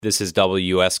This is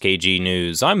WSKG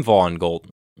News. I'm Vaughn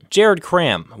Golden. Jared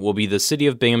Cram will be the city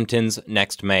of Binghamton's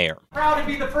next mayor. Proud to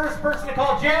be the first person to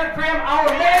call Jared Cram our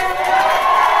mayor.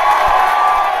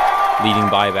 Leading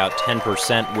by about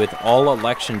 10% with all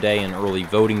election day and early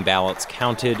voting ballots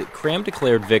counted, Cram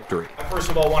declared victory. I first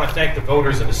of all want to thank the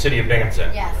voters of the city of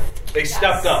Binghamton. Yes. They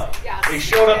stepped up. Yes. They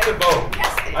showed up to vote.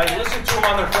 Yes, I listened to them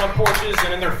on their front porches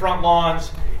and in their front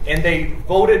lawns, and they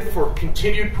voted for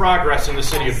continued progress in the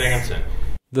city of Binghamton.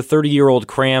 The 30-year-old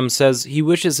Cram says he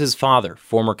wishes his father,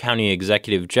 former county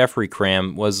executive Jeffrey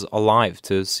Cram, was alive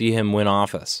to see him win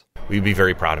office. We'd be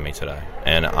very proud of me today.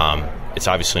 And it's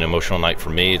obviously an emotional night for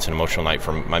me. It's an emotional night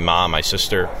for my mom, my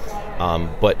sister.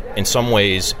 But in some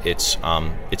ways, it's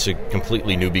a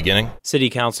completely new beginning. City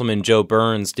Councilman Joe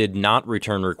Burns did not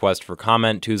return request for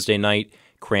comment Tuesday night.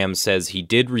 Cram says he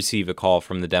did receive a call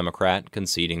from the Democrat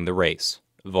conceding the race.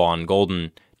 Vaughn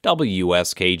Golden,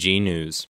 WSKG News.